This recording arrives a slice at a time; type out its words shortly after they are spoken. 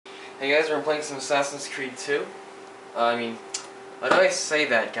Hey guys, we're playing some Assassin's Creed 2. I mean, why do I say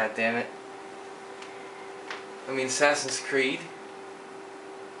that, goddammit? I mean Assassin's Creed.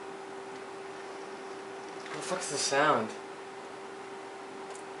 What the fuck's the sound?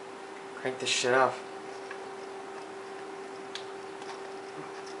 Crank this shit up.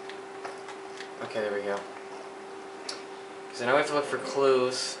 Okay, there we go. Because I know we have to look for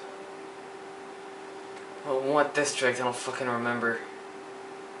clues. Oh, what district? I don't fucking remember.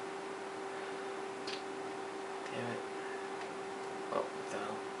 Damn it. Oh, what the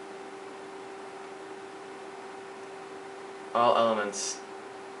hell? All elements.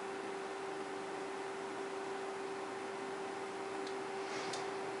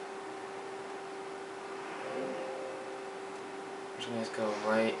 Which means go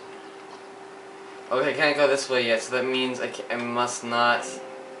right. Okay, I can't go this way yet, so that means I must not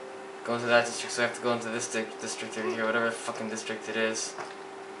go into that district, so I have to go into this district over here, whatever fucking district it is.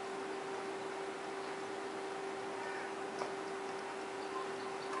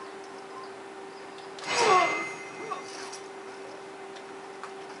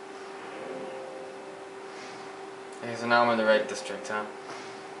 Okay, so now I'm in the right district, huh?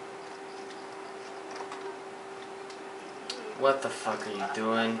 What the fuck are you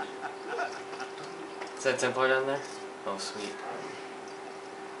doing? Is that Templar down there? Oh, sweet.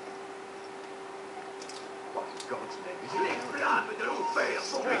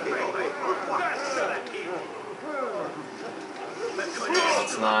 No,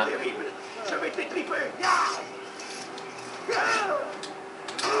 it's not.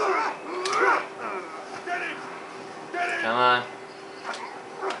 Come on.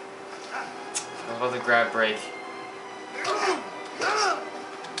 How about the grab break?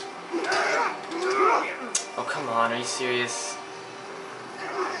 Oh, come on, are you serious?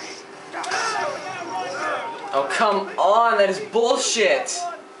 Oh, come on, that is bullshit!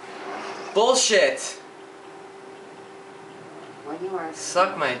 Bullshit!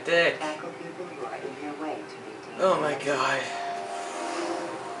 Suck my dick. Oh my god.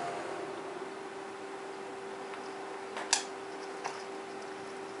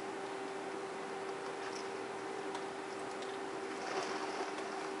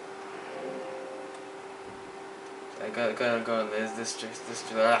 I gotta go in this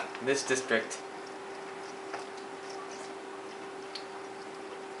district.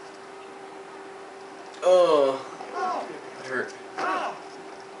 Oh, it hurt.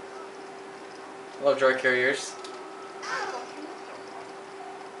 Hello, dry carriers.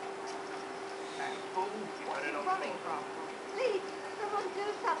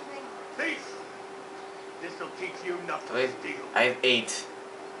 This'll teach you not to steal. I have 8.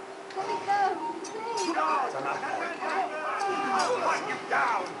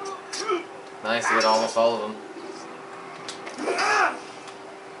 Nice, I got almost all of them.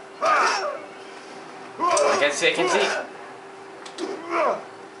 I can see.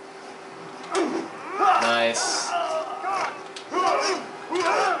 Nice.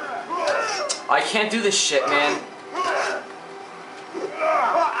 I can't do this shit, man.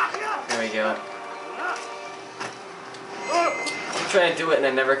 There we go. I'm trying to do it and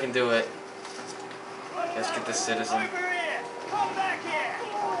I never can do it. Let's get this citizen.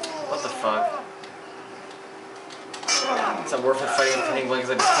 What the fuck? It's not worth it fighting with penguins,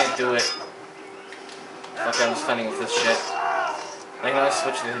 I just can't do it. Okay, I'm just fighting with this shit. I can always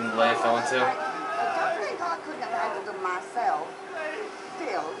switch to the hidden blade if I want to.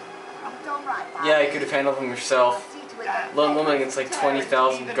 Yeah, you could have handled them yourself. Lone woman against like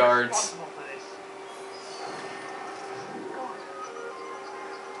 20,000 guards.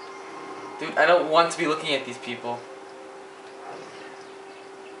 Dude, I don't want to be looking at these people.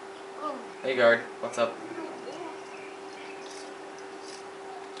 Hey guard, what's up?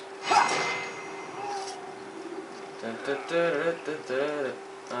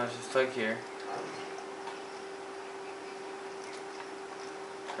 Oh, it's just like here.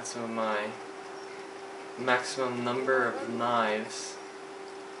 Got some of my maximum number of knives,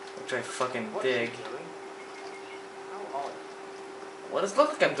 which I fucking dig. What does it look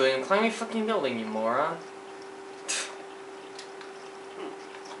like I'm doing? I'm climbing a fucking building, you moron.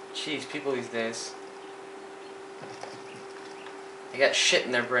 Jeez, people these days. They got shit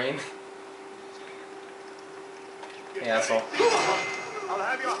in their brain. Hey, asshole.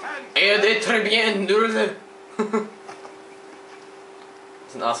 pt37.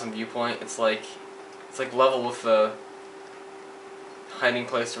 It's an awesome viewpoint. It's like level with the hiding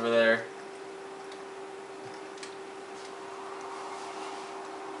place over there.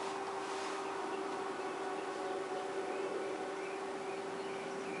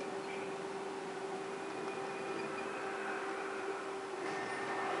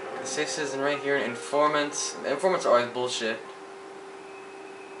 The safe citizen right here, and informants. The informants are always bullshit.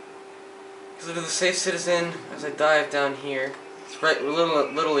 Because look at the safe citizen as I dive down here. It's right,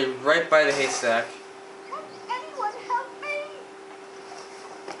 literally right by the haystack. Can anyone help me?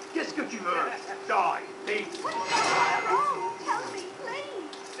 Qu'est-ce que tu veux? Die, thief! What's wrong? Tell me, please.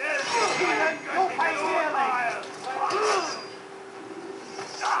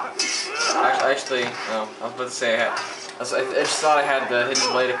 Actually, no. I was about to say I just thought I had the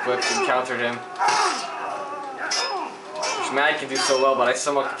hidden blade equipped and countered him. Which Mad can do so well, but I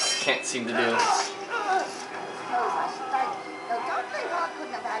somehow can't seem to do. I suppose I should thank you. Though don't think I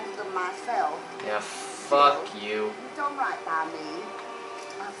couldn't have handled them myself. Yeah, fuck you. You've done right by me.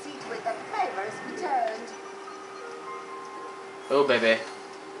 I'll see to it that the favour is returned. Oh, baby.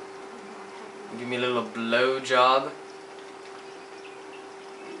 Give me a little blow job.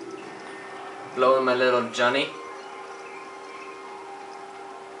 Blowing my little Johnny.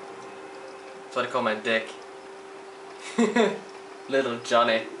 That's what I call my dick. Little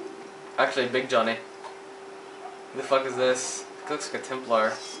Johnny. Actually, Big Johnny. Who the fuck is this? He looks like a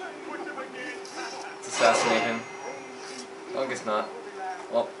Templar. Let's assassinate him. Oh, I guess not.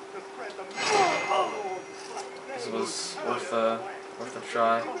 Well, this was worth a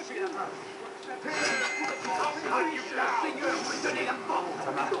try.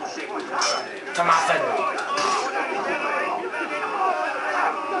 MadTheThird.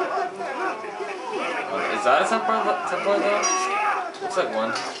 Is that a Templar though? Looks like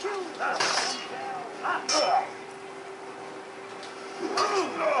one.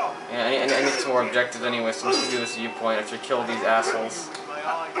 Yeah, I need some more objectives anyway, so I'm just gonna do this viewpoint after I kill these assholes.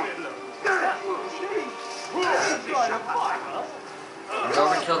 I'm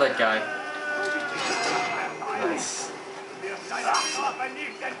going to kill that guy. Nice.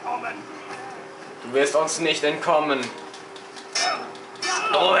 Du wirst uns nicht entkommen.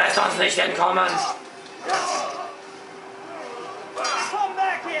 Du wirst uns nicht entkommen. Come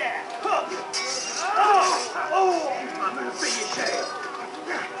back here!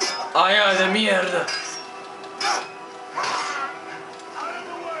 MadTheThird.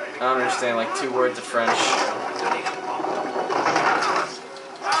 I don't understand like 2 words of French.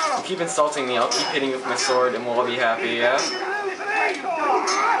 You keep insulting me, I'll keep hitting you with my sword and we'll all be happy, yeah?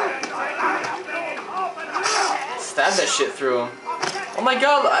 Stab that shit through him. Oh my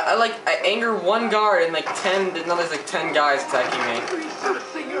god, I anger one guard and like 10, now there's like 10 guys attacking me.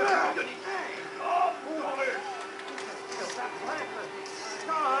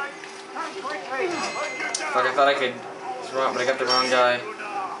 Fuck, I thought I could, but I got the wrong guy.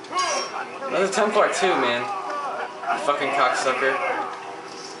 Another Templar too, man. You fucking cocksucker.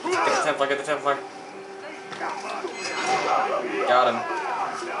 Get the Templar, get the Templar. Got him.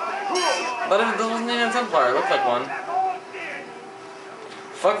 But it wasn't even a Templar, it looked like one.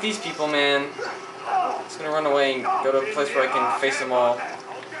 Fuck these people, man. I'm just gonna run away and go to a place where I can face them all.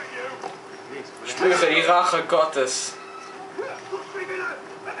 Spüre die Rache Gottes.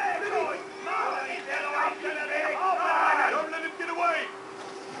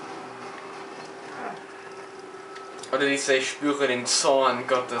 Or did he say, spüre den Zorn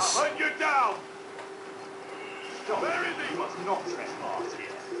Gottes? Hunt you down! Where is he? You must not trespass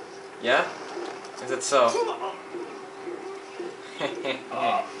here. Yeah? Is it so?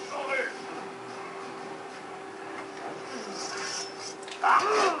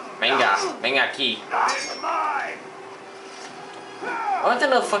 Venga aquí. It's mine! I want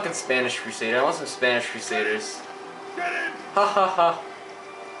another fucking Spanish Crusader. I want some Spanish Crusaders. Get him! Ha ha ha.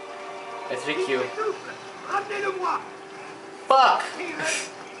 I trick you. Ramenez-le-moi! Fuck!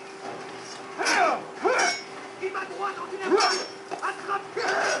 Il va droit dans une impasse!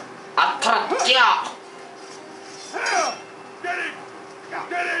 Attrape! Attrape-ya! Get him!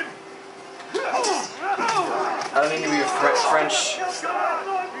 Get him! I don't need to be a French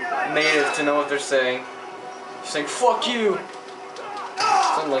native to know what they're saying. They're saying, fuck you!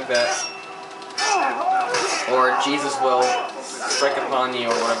 Something like that. Or Jesus will strike upon you,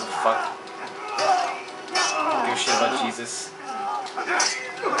 or whatever the fuck. Don't give a shit about Jesus. You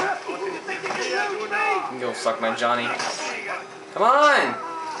can go suck my Johnny. Come on!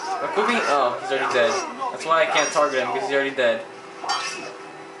 Equip me? Oh, he's already dead. That's why I can't target him, because he's already dead.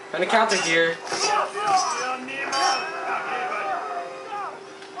 Trying to counter here.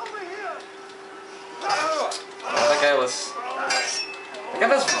 Oh, that guy was...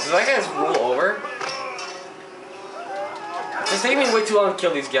 Does that guy just roll over? It's taking me way too long to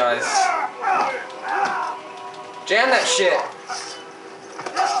kill these guys. Jam that shit!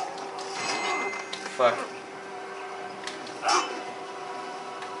 Fuck.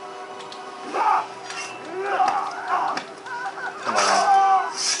 Come on.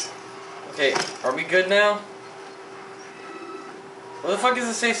 Okay, are we good now? What the fuck is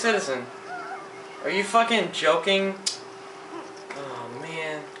a safe citizen? Are you fucking joking? Oh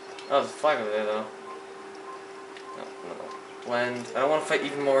man. Oh, there's a flag over there though. No. Blend. I don't want to fight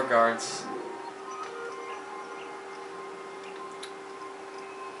even more guards.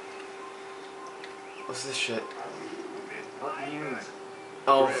 What's this shit? What news?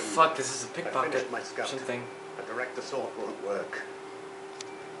 Oh fuck, this is a I pickpocket finished my or scout. something. A direct assault won't work.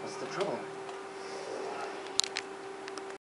 What's the trouble?